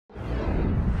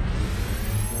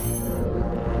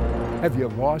Have you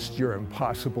lost your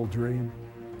impossible dream?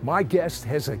 My guest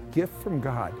has a gift from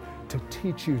God to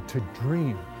teach you to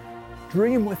dream.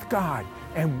 Dream with God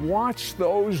and watch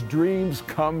those dreams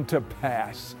come to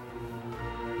pass.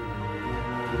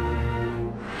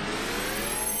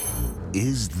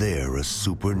 Is there a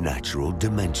supernatural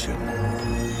dimension?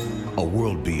 A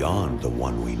world beyond the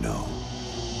one we know?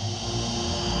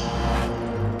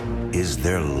 Is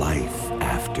there life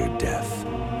after death?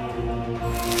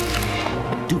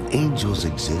 Do angels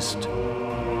exist?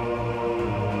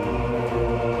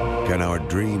 Can our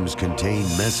dreams contain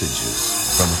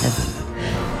messages from heaven?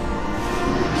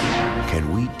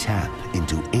 Can we tap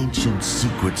into ancient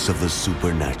secrets of the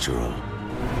supernatural?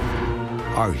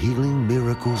 Are healing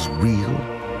miracles real?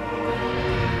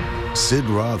 Sid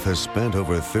Roth has spent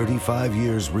over 35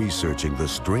 years researching the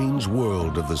strange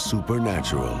world of the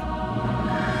supernatural.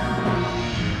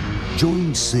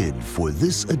 Join Sid for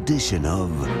this edition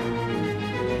of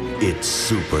It's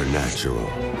Supernatural.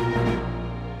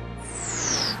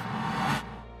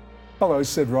 Hello,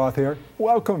 Sid Roth here.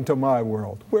 Welcome to my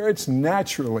world, where it's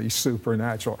naturally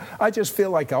supernatural. I just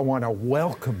feel like I want to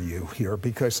welcome you here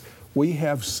because we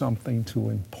have something to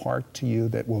impart to you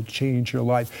that will change your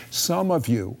life. Some of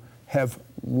you have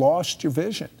lost your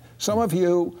vision. Some of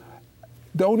you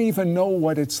don't even know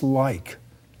what it's like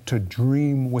to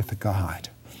dream with God.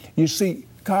 You see,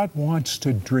 God wants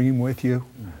to dream with you.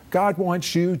 God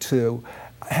wants you to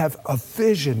have a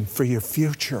vision for your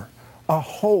future, a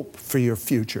hope for your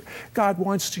future. God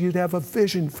wants you to have a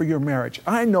vision for your marriage.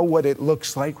 I know what it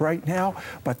looks like right now,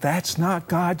 but that's not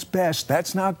God's best.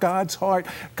 That's not God's heart.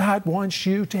 God wants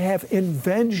you to have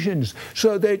inventions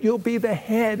so that you'll be the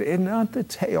head and not the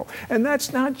tail. And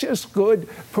that's not just good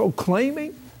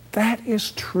proclaiming, that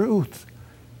is truth.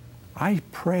 I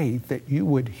pray that you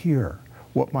would hear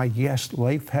what my guest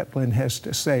Leif Hetland has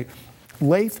to say.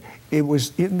 Leif, it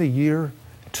was in the year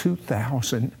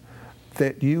 2000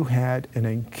 that you had an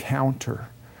encounter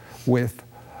with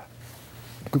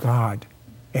God,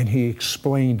 and He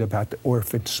explained about the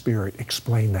orphan spirit.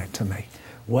 Explain that to me.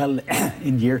 Well,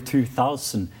 in year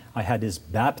 2000, I had this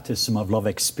baptism of love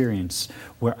experience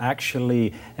where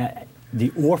actually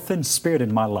the orphan spirit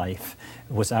in my life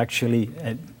was actually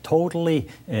totally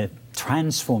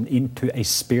transformed into a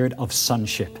spirit of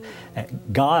sonship.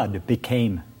 God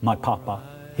became my papa.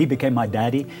 He became my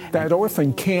daddy. That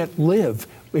orphan can't live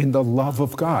in the love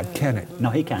of God, can it? No,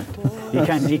 he can't.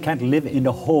 He can't live in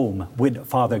the home with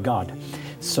Father God.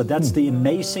 So that's the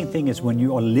amazing thing, is when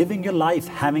you are living your life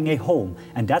having a home,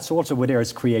 and that's also where there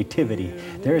is creativity.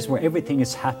 There is where everything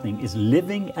is happening, is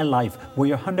living a life where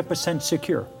you're 100%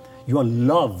 secure. You are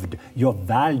loved, you're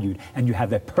valued, and you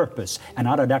have a purpose. And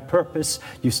out of that purpose,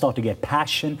 you start to get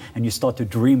passion and you start to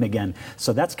dream again.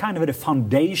 So that's kind of the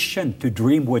foundation to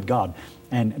dream with God.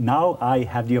 And now I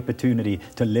have the opportunity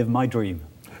to live my dream.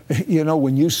 You know,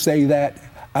 when you say that,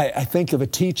 I think of a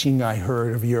teaching I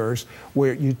heard of yours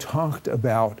where you talked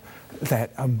about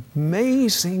that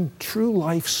amazing true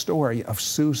life story of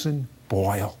Susan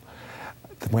Boyle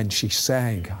when she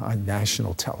sang on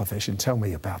national television. Tell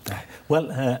me about that.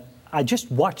 Well, I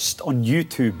just watched on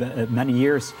YouTube many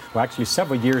years, or actually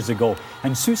several years ago,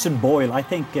 and Susan Boyle, I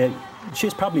think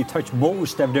she's probably touched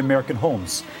most of the American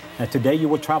homes. Today you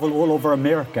will travel all over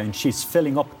America and she's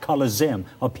filling up Coliseum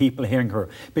of people hearing her.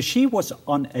 But she was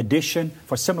on audition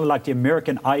for similar like the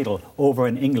American Idol over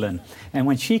in England. And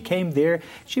when she came there,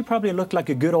 she probably looked like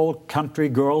a good old country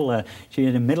girl. She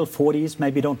in the middle 40s,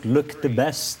 maybe don't look the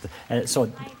best.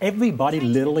 So everybody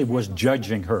literally was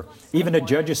judging her. Even the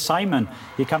judges, Simon,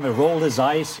 he kind of rolled his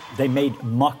eyes. They made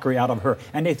mockery out of her.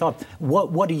 And they thought,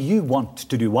 what do you want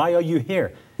to do? Why are you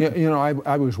here? You know,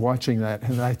 I was watching that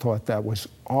and I thought that was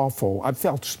awful. I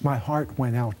felt my heart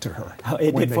went out to her.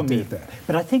 It did for me.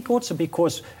 But I think also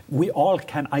because we all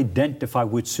can identify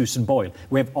with Susan Boyle.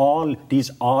 We have all these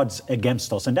odds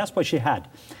against us, and that's what she had.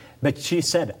 But she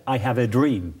said, I have a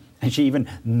dream. And she even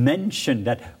mentioned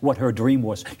that what her dream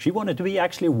was. She wanted to be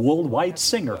actually a worldwide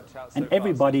singer. And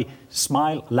everybody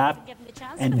smiled, laughed,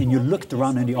 and you looked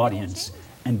around in the audience.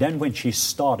 And then when she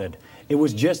started, it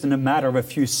was just in a matter of a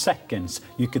few seconds,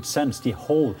 you could sense the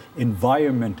whole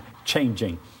environment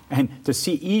changing. And to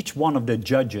see each one of the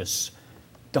judges,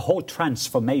 the whole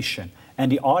transformation, and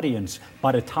the audience,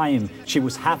 by the time she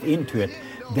was half into it,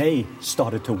 they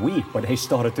started to weep, but they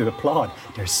started to applaud.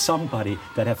 There's somebody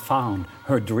that have found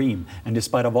her dream. And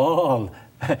despite of all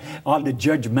all the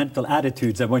judgmental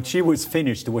attitudes. And when she was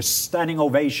finished, there was standing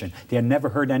ovation. They had never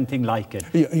heard anything like it.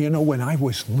 You know, when I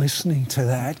was listening to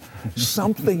that,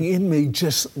 something in me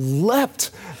just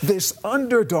leapt. This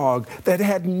underdog that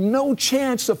had no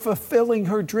chance of fulfilling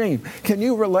her dream. Can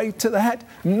you relate to that?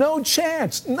 No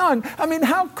chance, none. I mean,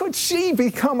 how could she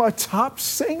become a top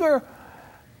singer?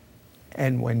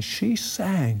 And when she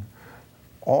sang,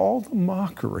 all the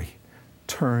mockery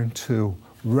turned to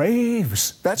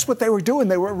raves. That's what they were doing.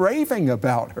 They were raving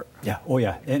about her. Yeah, oh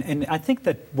yeah. And I think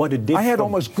that what it did... I had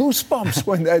almost goosebumps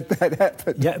when that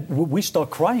happened. Yeah, we start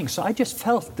crying. So I just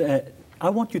felt, I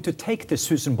want you to take this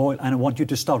Susan Boyle and I want you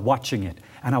to start watching it.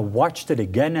 And I watched it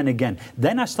again and again.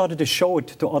 Then I started to show it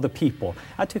to other people.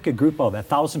 I took a group of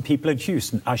 1,000 people in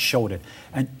Houston. I showed it.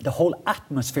 And the whole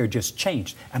atmosphere just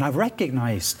changed. And I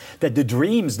recognized that the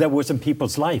dreams that was in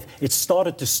people's life, it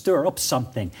started to stir up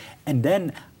something. And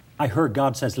then I heard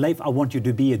God says, Leif, I want you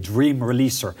to be a dream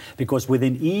releaser, because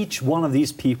within each one of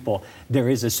these people, there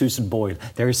is a Susan Boyle.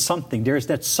 There is something. There is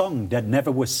that song that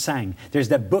never was sang. There's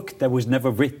that book that was never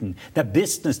written. That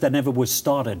business that never was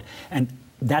started. And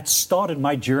that started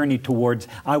my journey towards,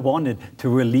 I wanted to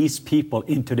release people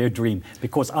into their dream,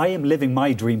 because I am living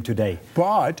my dream today.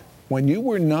 But when you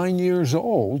were 9 years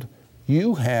old,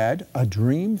 you had a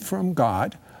dream from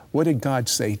God. What did God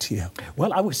say to you?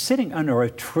 Well, I was sitting under a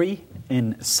tree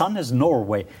in Sandnes,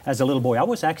 Norway, as a little boy. I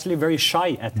was actually very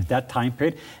shy at that time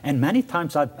period, and many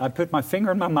times I put my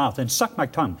finger in my mouth and sucked my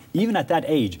tongue, even at that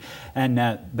age.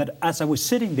 And but as I was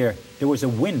sitting there was a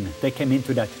wind that came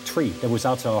into that tree that was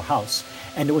outside our house,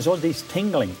 and there was all this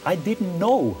tingling. I didn't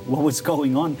know what was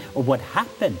going on or what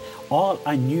happened. All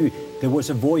I knew, there was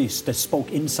a voice that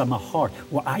spoke inside my heart,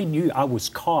 where I knew I was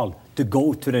called to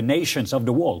go to the nations of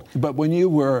the world. But when you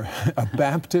were a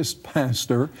Baptist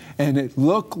pastor and it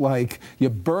looked like you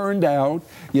burned out,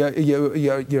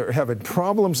 you're having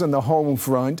problems in the home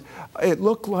front, it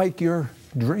looked like your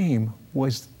dream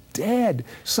was dead.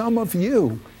 Some of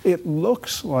you, it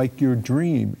looks like your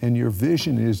dream and your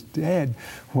vision is dead.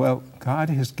 Well, God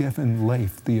has given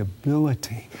Leif the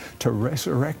ability to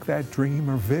resurrect that dream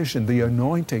or vision, the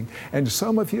anointing. And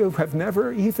some of you have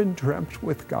never even dreamt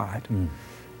with God.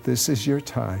 This is your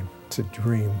time to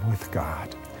dream with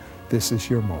God. This is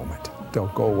your moment.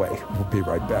 Don't go away. We'll be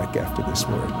right back after this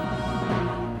word.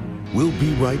 We'll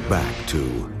be right back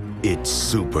to It's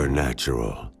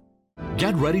Supernatural.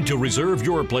 Get ready to reserve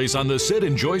your place on the Sid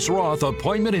and Joyce Roth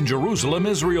Appointment in Jerusalem,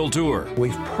 Israel tour.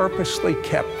 We've purposely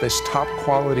kept this top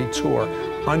quality tour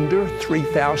under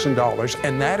 $3,000,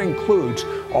 and that includes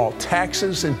all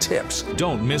taxes and tips.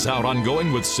 Don't miss out on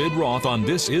going with Sid Roth on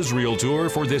this Israel tour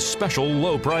for this special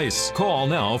low price. Call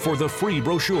now for the free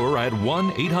brochure at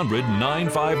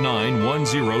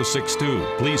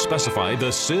 1-800-959-1062. Please specify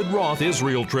the Sid Roth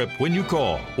Israel trip when you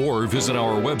call, or visit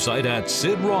our website at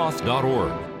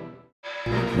sidroth.org.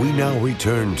 We now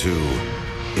return to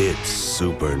It's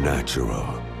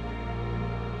Supernatural.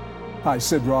 Hi,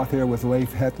 Sid Roth here with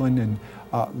Leif Hetland. And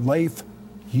Leif,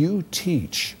 you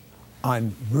teach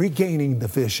on regaining the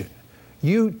vision.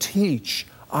 You teach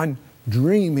on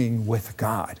dreaming with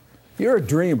God. You're a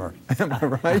dreamer, am I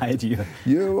right? I do.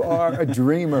 You are a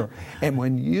dreamer. And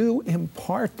when you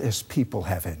impart this, people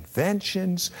have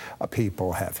inventions,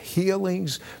 people have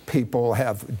healings, people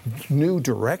have new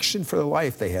direction for their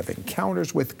life, they have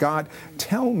encounters with God.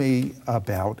 Tell me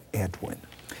about Edwin.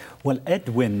 Well,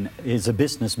 Edwin is a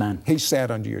businessman. He sat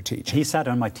under your teaching. He sat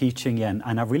on my teaching, and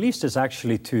I released this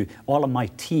actually to all of my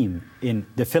team in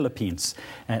the Philippines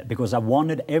because I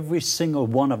wanted every single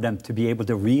one of them to be able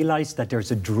to realize that there's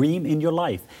a dream in your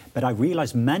life. But I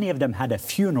realized many of them had a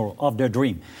funeral of their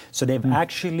dream. So they've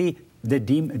actually, the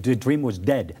dream was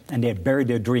dead, and they had buried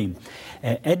their dream.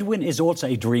 Edwin is also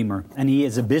a dreamer, and he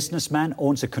is a businessman,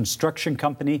 owns a construction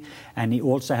company, and he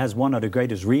also has one of the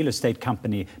greatest real estate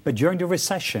company. But during the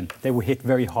recession, they were hit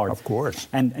very hard. Of course.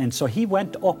 And so he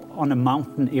went up on a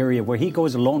mountain area where he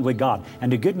goes alone with God.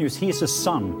 And the good news, he is a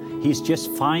son. He's just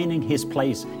finding his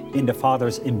place in the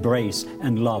Father's embrace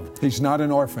and love. He's not an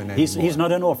orphan anymore. He's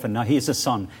not an orphan now. He's a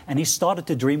son. And he started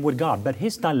to dream with God. But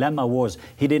his dilemma was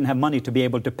he didn't have money to be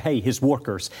able to pay his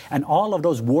workers. And all of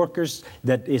those workers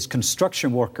that is construction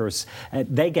workers,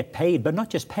 they get paid, but not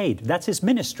just paid. That's his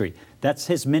ministry. That's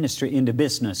his ministry in the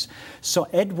business. So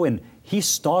Edwin, he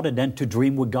started then to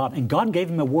dream with God. And God gave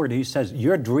him a word. He says,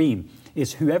 your dream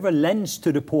is whoever lends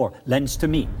to the poor, lends to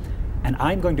me. And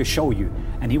I'm going to show you.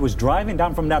 And he was driving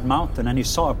down from that mountain and he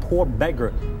saw a poor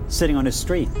beggar sitting on the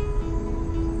street.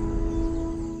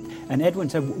 And Edwin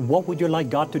said, what would you like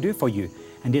God to do for you?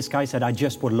 And this guy said, I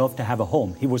just would love to have a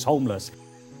home. He was homeless.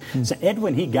 So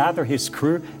Edwin, he gathered his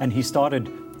crew and he started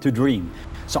to dream.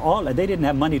 So they didn't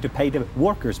have money to pay the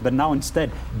workers, but now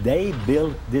instead they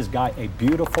built this guy a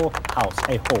beautiful house,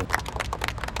 a home.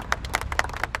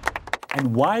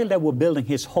 And while they were building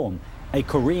his home, a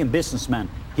Korean businessman,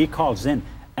 he calls in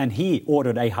and he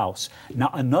ordered a house. Now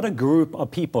another group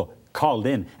of people called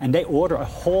in and they ordered a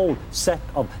whole set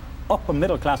of upper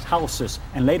middle class houses,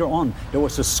 and later on there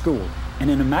was a school. And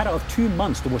in a matter of 2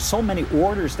 months there were so many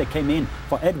orders that came in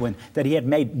for Edwin that he had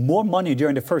made more money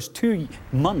during the first 2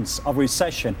 months of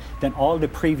recession than all the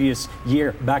previous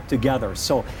year back together.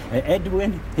 So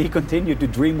Edwin, he continued to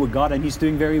dream with God, and he's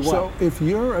doing very well. So if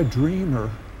you're a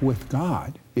dreamer with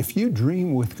God, if you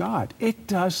dream with God, it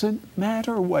doesn't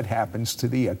matter what happens to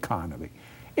the economy.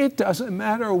 It doesn't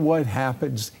matter what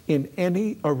happens in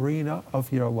any arena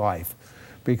of your life.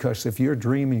 Because if you're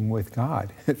dreaming with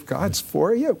God, if God's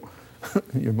for you,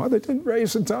 your mother didn't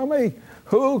raise and tell me,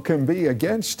 who can be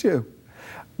against you?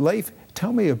 Leif,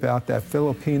 tell me about that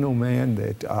Filipino man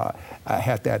that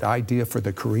had that idea for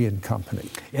the Korean company.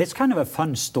 It's kind of a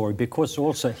fun story because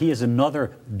also he is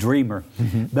another dreamer,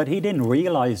 but he didn't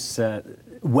realize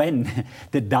when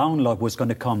the download was going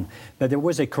to come. But there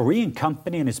was a Korean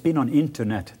company, and it's been on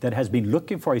internet, that has been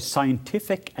looking for a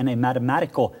scientific and a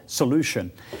mathematical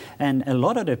solution. And a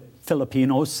lot of the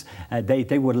Filipinos,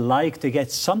 they would like to get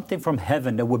something from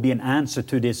heaven that would be an answer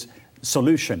to this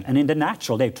solution. And in the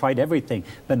natural, they tried everything,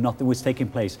 but nothing was taking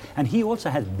place. And he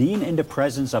also had been in the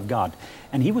presence of God.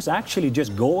 And he was actually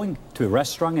just going to a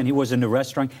restaurant, and he was in the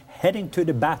restaurant heading to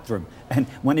the bathroom. And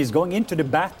when he's going into the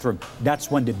bathroom, that's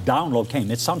when the download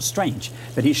came. It sounds strange,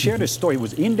 but he shared a story. He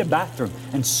was in the bathroom,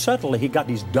 and suddenly he got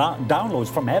these downloads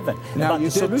from heaven about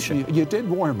the solution. You did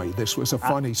warn me this was a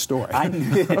funny story.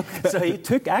 So he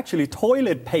took actually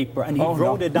toilet paper, and he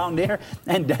wrote it down there,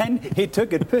 and then he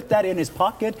took it, put that in his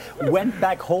pocket, went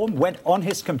back home, went on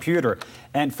his computer.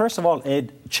 And first of all,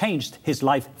 it changed his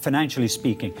life financially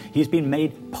speaking. He's been made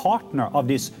partner of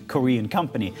this Korean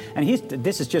company. And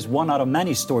this is just one out of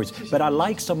many stories, but I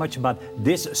like so much about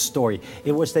this story.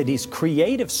 It was that his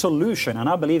creative solution, and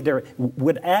I believe there,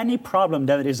 with any problem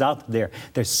that is out there,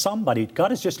 there's somebody,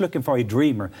 God is just looking for a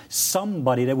dreamer,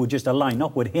 somebody that would just align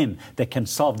up with him that can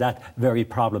solve that very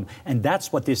problem. And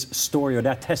that's what this story or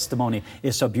that testimony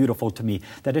is so beautiful to me,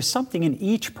 that there's something in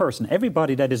each person,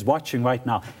 everybody that is watching right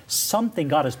now, something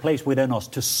God has placed within us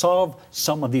to solve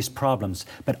some of these problems.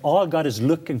 But all God is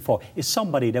looking for is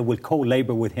somebody that will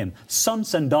co-labor with him,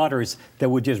 sons and daughters that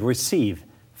would just receive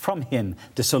from him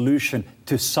the solution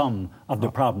to some of the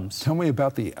problems. Tell me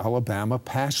about the Alabama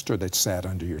pastor that sat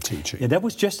under your teaching. Yeah, that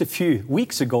was just a few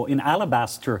weeks ago in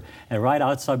Alabaster, right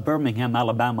outside Birmingham,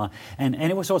 Alabama. And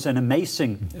it was also an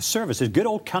amazing service, a good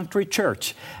old country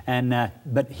church.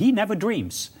 But he never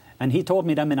dreams. And he told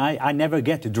me, I never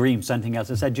get to dream something else.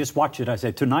 I said, just watch it. I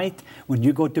said, tonight, when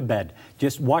you go to bed,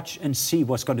 just watch and see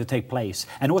what's going to take place.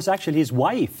 And it was actually his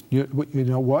wife. You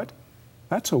know what?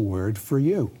 That's a word for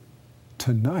you.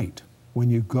 Tonight,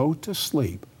 when you go to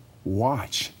sleep,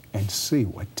 watch and see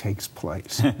what takes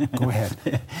place. Go ahead.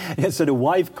 Yeah, so the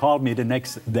wife called me the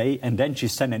next day, and then she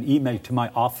sent an email to my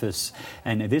office.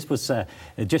 And this was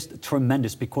just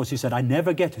tremendous, because she said, I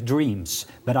never get dreams,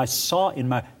 but I saw in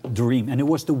my dream, and it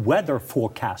was the weather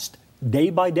forecast. Day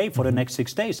by day for the next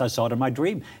 6 days, I saw it in my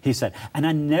dream, he said. And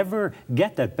I never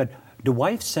get that, but the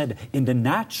wife said, in the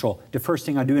natural, the first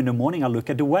thing I do in the morning, I look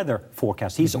at the weather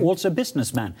forecast. He's also a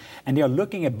businessman, and they are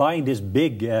looking at buying this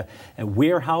big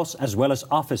warehouse as well as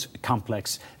office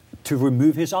complex to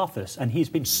remove his office. And he's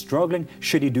been struggling,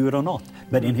 should he do it or not?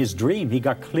 But in his dream, he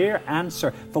got clear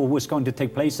answer for what was going to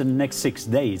take place in the next 6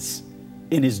 days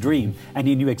in his dream. And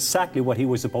he knew exactly what he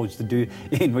was supposed to do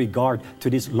in regard to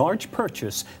this large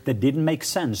purchase that didn't make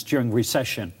sense during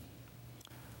recession.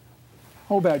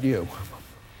 How about you?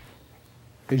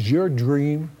 Is your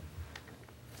dream,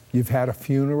 you've had a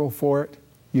funeral for it,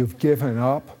 you've given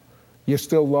up, you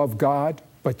still love God,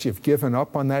 but you've given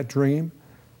up on that dream?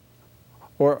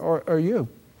 Or you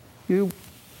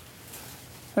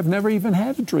have never even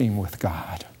had a dream with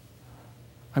God?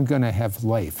 I'm going to have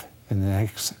Leif in the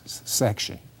next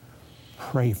section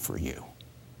pray for you.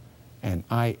 And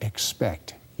I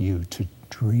expect you to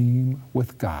dream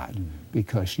with God,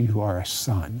 because you are a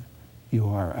son, you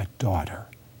are a daughter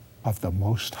of the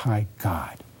Most High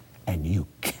God, and you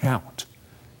count.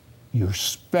 You're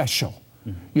special.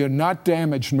 You're not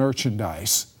damaged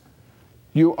merchandise.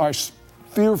 You are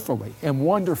fearfully and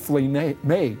wonderfully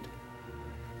made.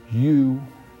 You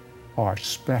are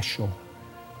special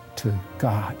to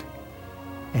God,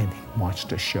 and He wants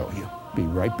to show you. Be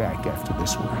right back after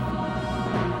this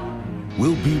word.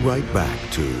 We'll be right back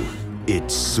to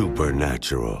It's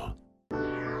Supernatural.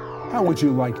 How would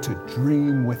you like to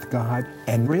dream with God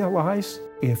and realize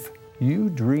If you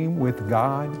dream with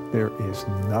God, there is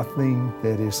nothing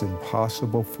that is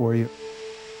impossible for you.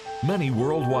 Many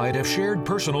worldwide have shared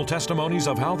personal testimonies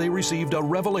of how they received a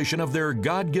revelation of their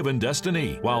God-given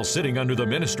destiny while sitting under the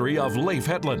ministry of Leif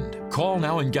Hetland. Call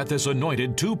now and get this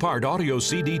anointed 2-part audio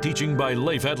CD teaching by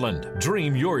Leif Hetland.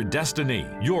 Dream Your Destiny.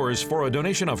 Yours for a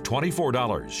donation of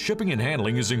 $24. Shipping and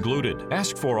handling is included.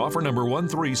 Ask for offer number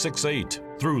 1368.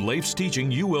 Through Leif's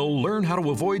teaching, you will learn how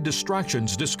to avoid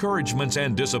distractions, discouragements,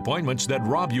 and disappointments that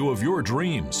rob you of your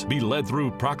dreams. Be led through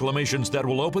proclamations that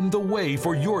will open the way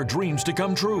for your dreams to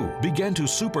come true. Begin to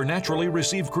supernaturally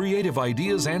receive creative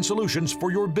ideas and solutions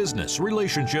for your business,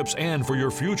 relationships, and for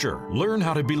your future. Learn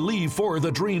how to believe for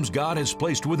the dreams God has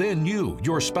placed within you,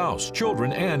 your spouse,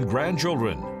 children, and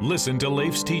grandchildren. Listen to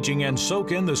Leif's teaching and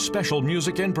soak in the special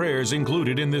music and prayers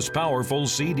included in this powerful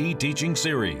CD teaching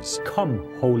series.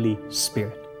 Come, Holy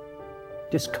Spirit.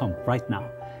 Just come right now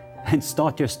and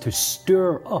start just to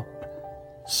stir up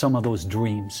some of those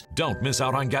dreams. Don't miss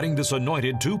out on getting this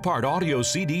anointed 2-part audio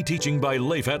CD teaching by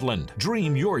Leif Hetland.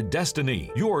 Dream Your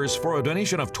Destiny. Yours for a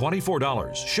donation of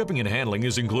 $24. Shipping and handling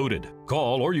is included.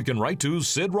 Call or you can write to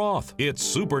Sid Roth. It's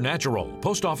Supernatural.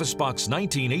 Post Office Box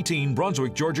 1918,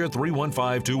 Brunswick, Georgia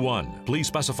 31521. Please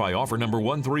specify offer number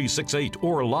 1368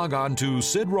 or log on to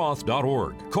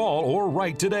sidroth.org. Call or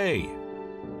write today.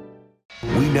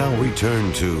 We now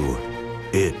return to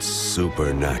It's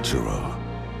Supernatural.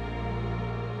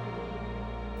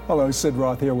 Hello, Sid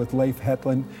Roth here with Leif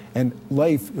Hetland. And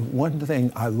Leif, one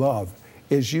thing I love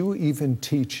is you even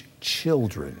teach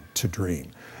children to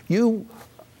dream. You,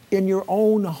 in your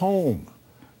own home,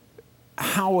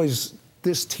 how has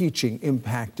this teaching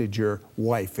impacted your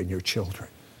wife and your children?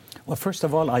 Well, first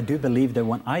of all, I do believe that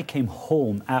when I came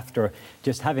home after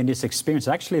just having this experience,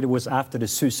 actually it was after the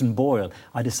Susan Boyle,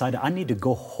 I decided I need to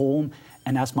go home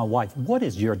and ask my wife, what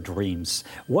is your dreams?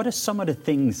 What are some of the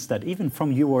things that even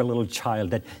from you were a little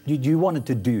child that you wanted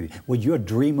to do when you're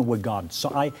dreaming with God? So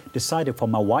I decided for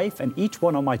my wife and each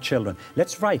one of my children,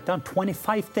 let's write down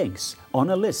 25 things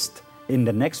on a list in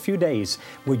the next few days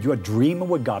where you're dreaming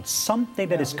with God, something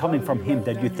that is coming from Him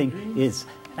that you think is,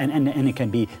 and it can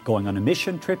be going on a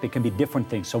mission trip, it can be different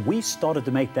things. So we started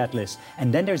to make that list.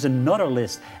 And then there's another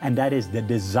list, and that is the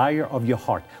desire of your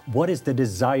heart. What is the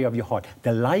desire of your heart?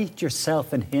 Delight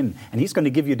yourself in Him, and He's going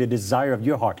to give you the desire of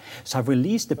your heart. So I've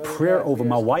released the prayer over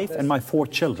my wife and my 4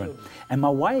 children. And my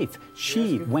wife,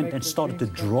 she went and started to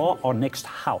draw our next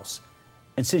house.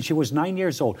 And since she was 9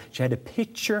 years old, she had a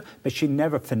picture, but she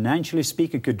never, financially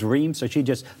speaking, could dream, so she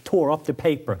just tore up the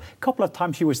paper. A couple of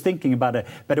times she was thinking about it,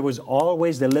 but it was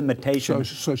always the limitation.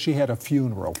 So she had a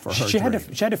funeral for her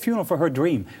dream. She had a funeral for her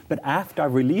dream, but after I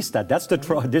released that,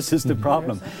 this is the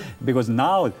problem. Because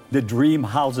now the dream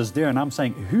house is there, and I'm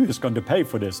saying, who is going to pay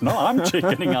for this? No, I'm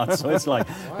chickening out. So it's like,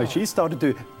 but she started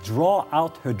to draw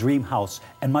out her dream house.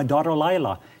 And my daughter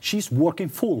Lila, she's working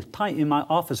full time in my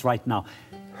office right now.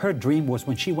 Her dream was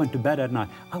when she went to bed at night,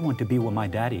 I want to be with my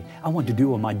daddy. I want to do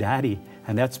with my daddy.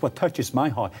 And that's what touches my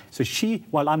heart. So she,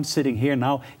 while I'm sitting here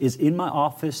now, is in my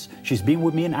office. She's been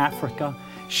with me in Africa.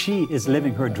 She is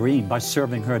living her dream by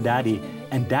serving her daddy.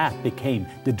 And that became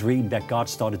the dream that God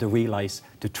started to realize,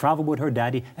 to travel with her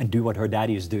daddy and do what her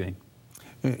daddy is doing.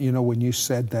 You know, when you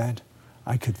said that,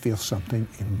 I could feel something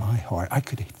in my heart. I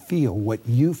could feel what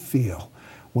you feel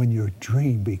when your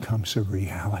dream becomes a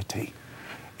reality.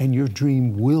 And your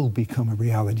dream will become a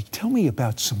reality. Tell me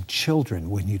about some children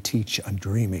when you teach on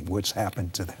dreaming. What's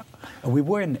happened to them? We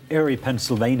were in Erie,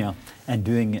 Pennsylvania, and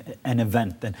doing an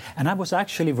event. And I was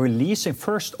actually releasing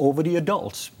first over the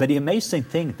adults. But the amazing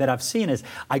thing that I've seen is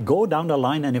I go down the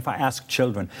line, and if I ask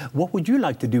children, what would you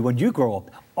like to do when you grow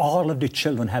up? All of the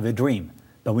children have a dream.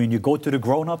 But when you go to the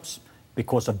grown-ups,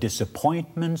 because of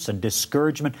disappointments and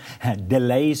discouragement and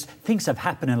delays, things have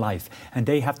happened in life, and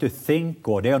they have to think,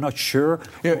 or they are not sure.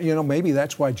 You know, maybe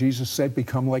that's why Jesus said,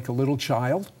 become like a little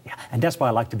child. Yeah, and that's why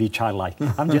I like to be childlike.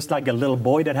 I'm just like a little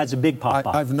boy that has a big papa.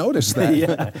 I've noticed that.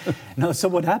 Yeah. No, so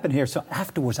what happened here, so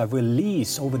afterwards I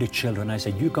released over the children. I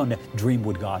said, you're going to dream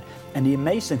with God. And the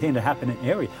amazing thing that happened in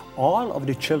Erie, all of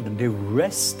the children, they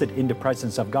rested in the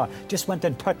presence of God, just went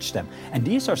and touched them. And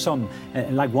these are some,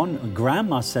 like one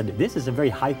grandma said, this is a very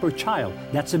hyper child.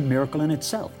 That's a miracle in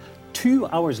itself. 2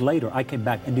 hours later, I came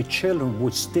back and the children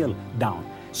were still down.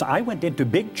 So I went into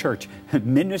big church,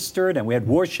 ministered, and we had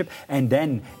worship, and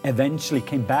then eventually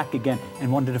came back again and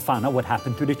wanted to find out what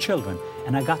happened to the children.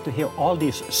 And I got to hear all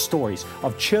these stories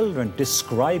of children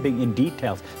describing in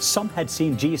details. Some had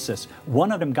seen Jesus.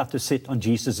 One of them got to sit on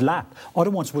Jesus' lap.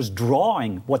 Other ones was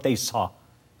drawing what they saw.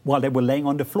 while they were laying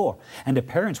on the floor. And the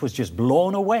parents was just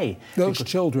blown away. Those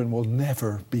children will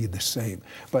never be the same.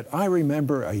 But I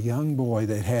remember a young boy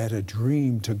that had a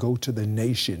dream to go to the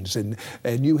nations, and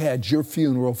you had your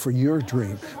funeral for your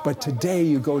dream. But today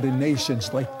you go to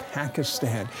nations like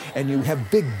Pakistan, and you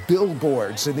have big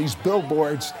billboards, and these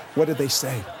billboards, what do they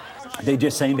say? They're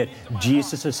just saying that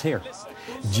Jesus is here.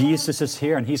 Jesus is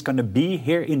here, and He's going to be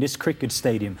here in this cricket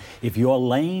stadium. If you're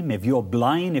lame, if you're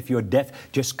blind, if you're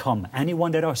deaf, just come.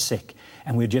 Anyone that are sick.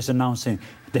 And we're just announcing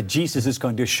that Jesus is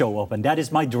going to show up. And that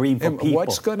is my dream for people.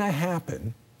 What's going to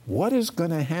happen? What is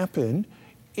going to happen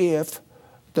if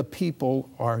the people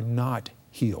are not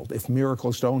healed, if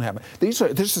miracles don't happen? This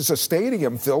is a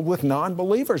stadium filled with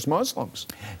non-believers, Muslims.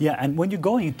 Yeah, and when you're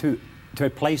going to a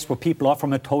place where people are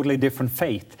from a totally different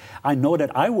faith, I know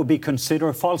that I will be considered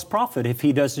a false prophet if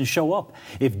He doesn't show up.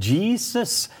 If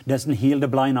Jesus doesn't heal the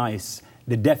blind eyes,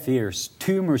 the deaf ears,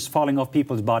 tumors falling off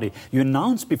people's body, you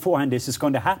announce beforehand this is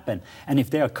going to happen. And if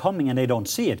they are coming and they don't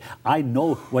see it, I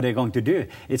know what they're going to do.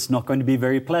 It's not going to be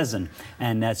very pleasant.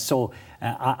 And so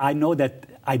I know that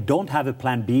I don't have a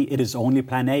plan B. It is only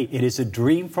plan A. It is a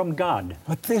dream from God.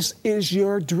 But this is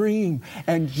your dream.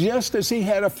 And just as He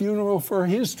had a funeral for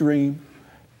His dream,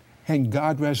 and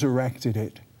God resurrected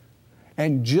it.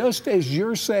 And just as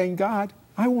you're saying, God,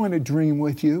 I want to dream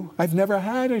with you. I've never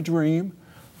had a dream.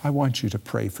 I want you to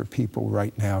pray for people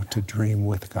right now to dream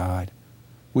with God.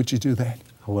 Would you do that?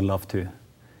 I would love to.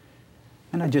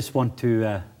 And I just want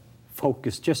to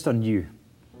focus just on you.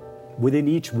 Within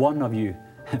each one of you,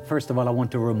 first of all, I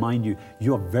want to remind you,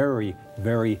 you're very,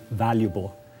 very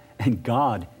valuable. And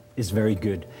God is very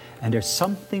good. And there's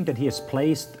something that He has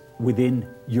placed within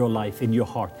your life, in your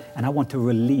heart. And I want to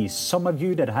release some of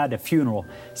you that had a funeral.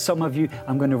 Some of you,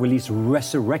 I'm going to release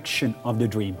resurrection of the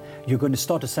dream. You're going to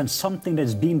start to sense something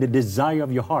that's been the desire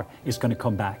of your heart is going to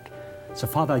come back. So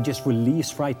Father, I just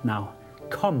release right now.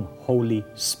 Come, Holy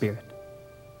Spirit.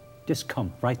 Just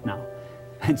come right now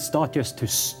and start just to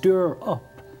stir up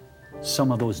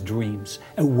some of those dreams.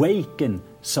 Awaken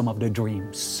some of the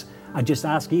dreams. I just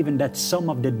ask even that some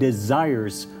of the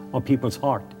desires of people's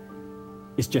heart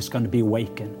is just going to be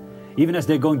awakened. Even as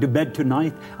they're going to bed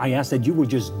tonight, I ask that you will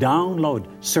just download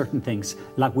certain things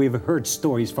like we've heard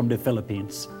stories from the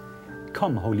Philippines.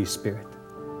 Come, Holy Spirit.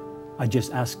 I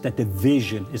just ask that the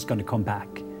vision is going to come back.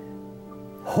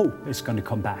 Hope is going to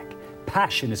come back.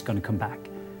 Passion is going to come back.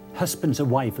 Husbands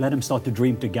and wife, let them start to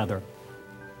dream together.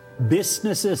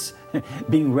 Businesses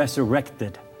being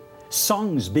resurrected.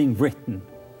 Songs being written.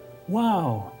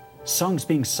 Wow, songs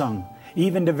being sung.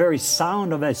 Even the very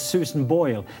sound of a Susan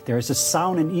Boyle, there is a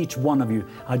sound in each one of you.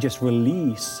 I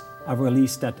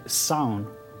release that sound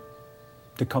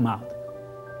to come out.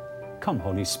 Come,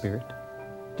 Holy Spirit.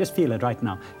 Just feel it right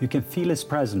now. You can feel His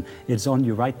presence. It's on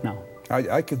you right now.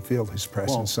 I can feel His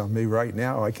presence on me right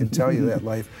now. I can tell you that,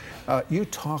 Leif. You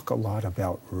talk a lot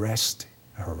about resting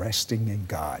in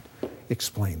God.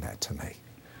 Explain that to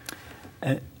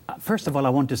me. First of all, I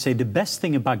want to say the best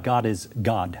thing about God is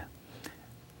God.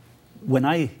 When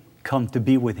I come to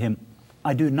be with Him,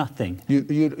 I do nothing.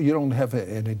 You don't have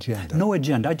an agenda? No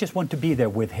agenda. I just want to be there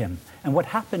with Him. And what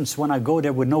happens when I go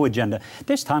there with no agenda?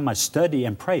 There's time I study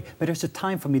and pray, but there's a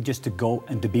time for me just to go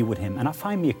and to be with Him. And I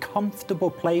find me a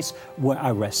comfortable place where I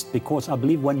rest, because I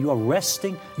believe when you are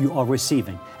resting, you are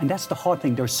receiving. And that's the hard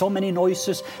thing. There's so many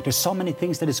noises. There's so many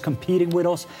things that is competing with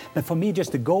us. But for me,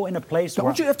 just to go in a place where...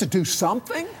 Don't you have to do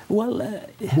something? Well...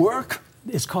 Work?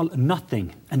 It's called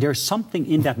nothing. And there's something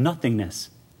in that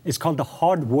nothingness. It's called the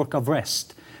hard work of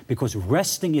rest, because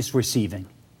resting is receiving.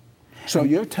 So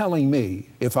you're telling me,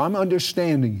 if I'm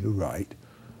understanding you right,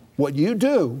 what you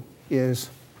do is...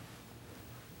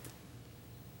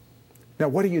 Now,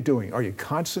 what are you doing? Are you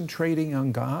concentrating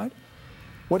on God?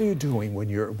 What are you doing when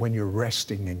you're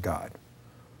resting in God?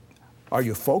 Are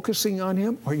you focusing on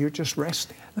Him, or you're just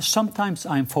resting? Sometimes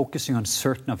I'm focusing on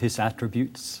certain of His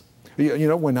attributes. You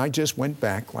know, when I just went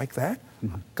back like that,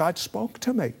 God spoke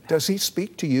to me. Does He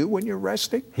speak to you when you're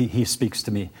resting? He speaks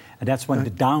to me. And that's when the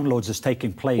downloads is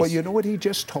taking place. Well, you know what He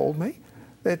just told me?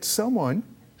 That someone's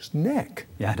neck.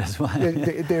 Yeah, that's why.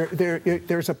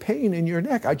 There's a pain in your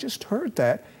neck. I just heard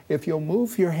that. If you'll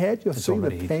move your head, you'll see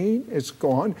the pain is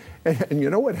gone. And you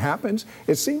know what happens?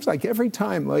 It seems like every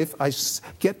time if I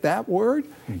get that word,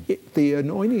 the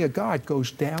anointing of God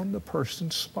goes down the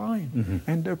person's spine.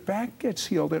 And their back gets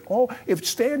healed. If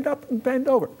stand up and bend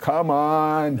over. Come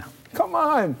on.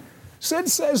 Sid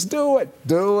says do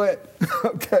it.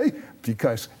 Okay?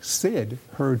 Because Sid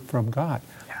heard from God.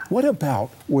 What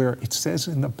about where it says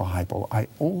in the Bible, I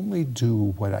only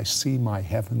do what I see my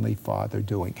Heavenly Father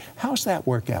doing? How's that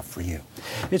work out for you?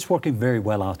 It's working very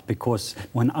well out, because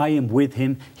when I am with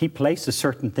Him, He places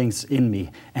certain things in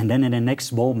me. And then in the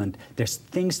next moment, there's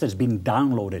things that's been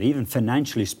downloaded, even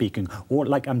financially speaking, or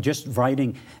like I'm just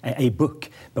writing a book.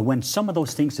 But when some of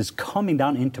those things is coming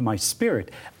down into my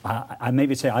spirit, I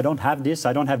maybe say, I don't have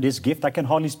this gift, I can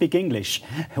hardly speak English.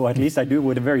 Or at least I do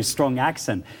with a very strong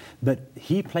accent. But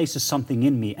He places something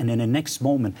in me, and in the next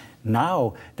moment,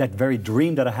 now that very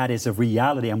dream that I had is a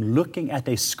reality. I'm looking at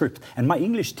a script. And my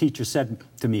English teacher said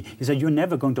to me, he said, you're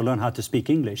never going to learn how to speak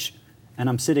English. And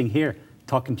I'm sitting here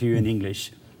talking to you in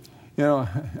English. You know,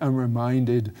 I'm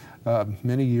reminded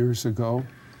many years ago,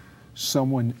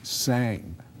 someone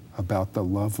sang about the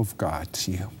love of God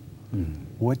to you.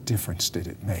 What difference did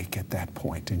it make at that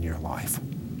point in your life?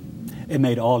 It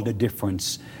made all the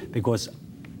difference, because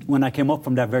when I came up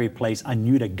from that very place, I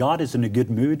knew that God is in a good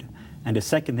mood. And the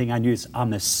second thing I knew is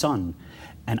I'm a son.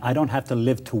 And I don't have to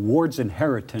live towards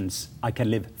inheritance. I can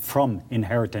live from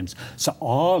inheritance. So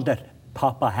all that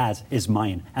Papa has is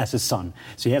mine as a son.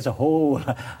 So he has a whole,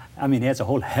 he has a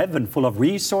whole heaven full of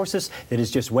resources that is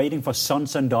just waiting for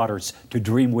sons and daughters to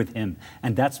dream with him.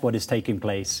 And that's what is taking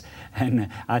place. And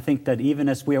I think that even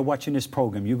as we are watching this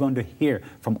program, you're going to hear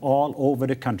from all over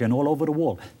the country and all over the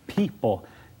world, people,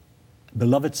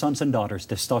 beloved sons and daughters,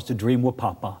 that starts to dream with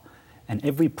Papa. And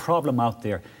every problem out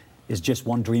there is just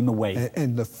one dream away.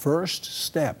 And the first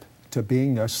step to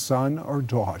being a son or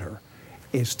daughter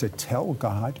is to tell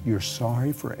God you're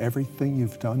sorry for everything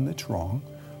you've done that's wrong.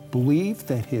 Believe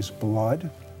that His blood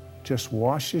just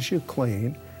washes you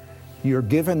clean. You're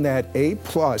given that A+,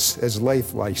 as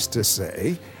Leif likes to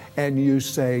say, and you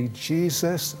say,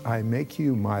 Jesus, I make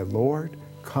you my Lord.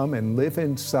 Come and live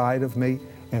inside of me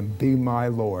and be my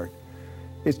Lord.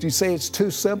 If you say it's too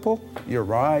simple, you're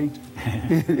right.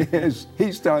 It is.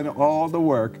 He's done all the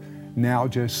work. Now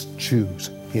just choose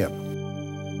Him.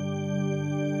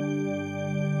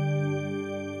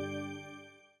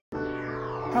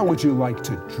 How would you like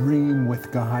to dream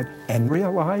with God and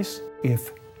realize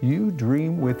if you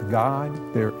dream with God,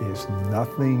 there is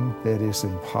nothing that is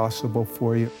impossible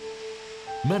for you?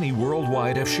 Many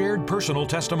worldwide have shared personal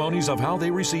testimonies of how they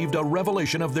received a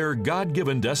revelation of their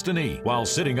God-given destiny while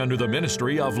sitting under the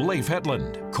ministry of Leif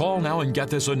Hetland. Call now and get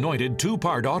this anointed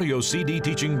 2-part audio CD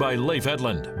teaching by Leif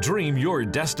Hetland. Dream Your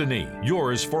Destiny.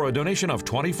 Yours for a donation of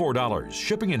 $24.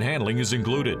 Shipping and handling is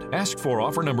included. Ask for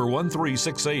offer number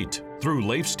 1368. Through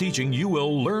Leif's teaching, you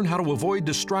will learn how to avoid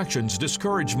distractions,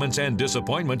 discouragements, and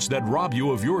disappointments that rob you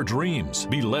of your dreams.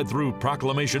 Be led through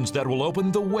proclamations that will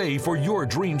open the way for your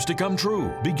dreams to come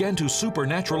true. Begin to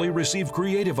supernaturally receive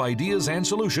creative ideas and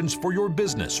solutions for your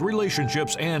business,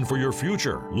 relationships, and for your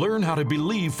future. Learn how to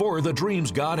believe for the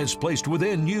dreams God has placed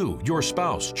within you, your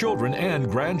spouse, children, and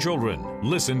grandchildren.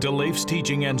 Listen to Leif's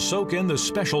teaching and soak in the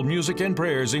special music and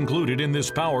prayers included in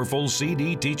this powerful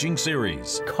CD teaching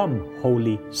series. Come,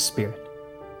 Holy Spirit.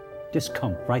 Just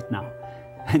come right now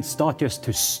and start just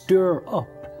to stir up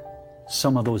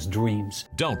some of those dreams.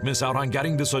 Don't miss out on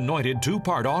getting this anointed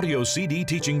 2-part audio CD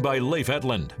teaching by Leif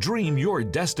Hetland. Dream Your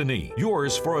Destiny.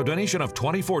 Yours for a donation of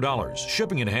 $24.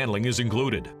 Shipping and handling is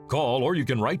included. Call or you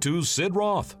can write to Sid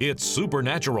Roth. It's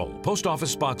Supernatural. Post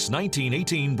Office Box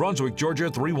 1918, Brunswick, Georgia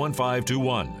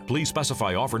 31521. Please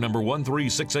specify offer number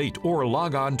 1368 or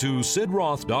log on to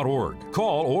sidroth.org.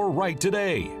 Call or write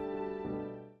today.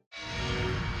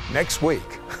 Next week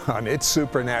on It's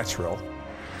Supernatural,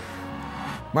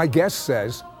 my guest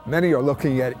says many are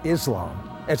looking at Islam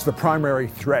as the primary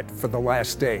threat for the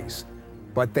last days,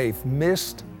 but they've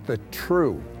missed the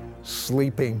true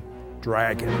sleeping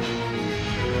dragon.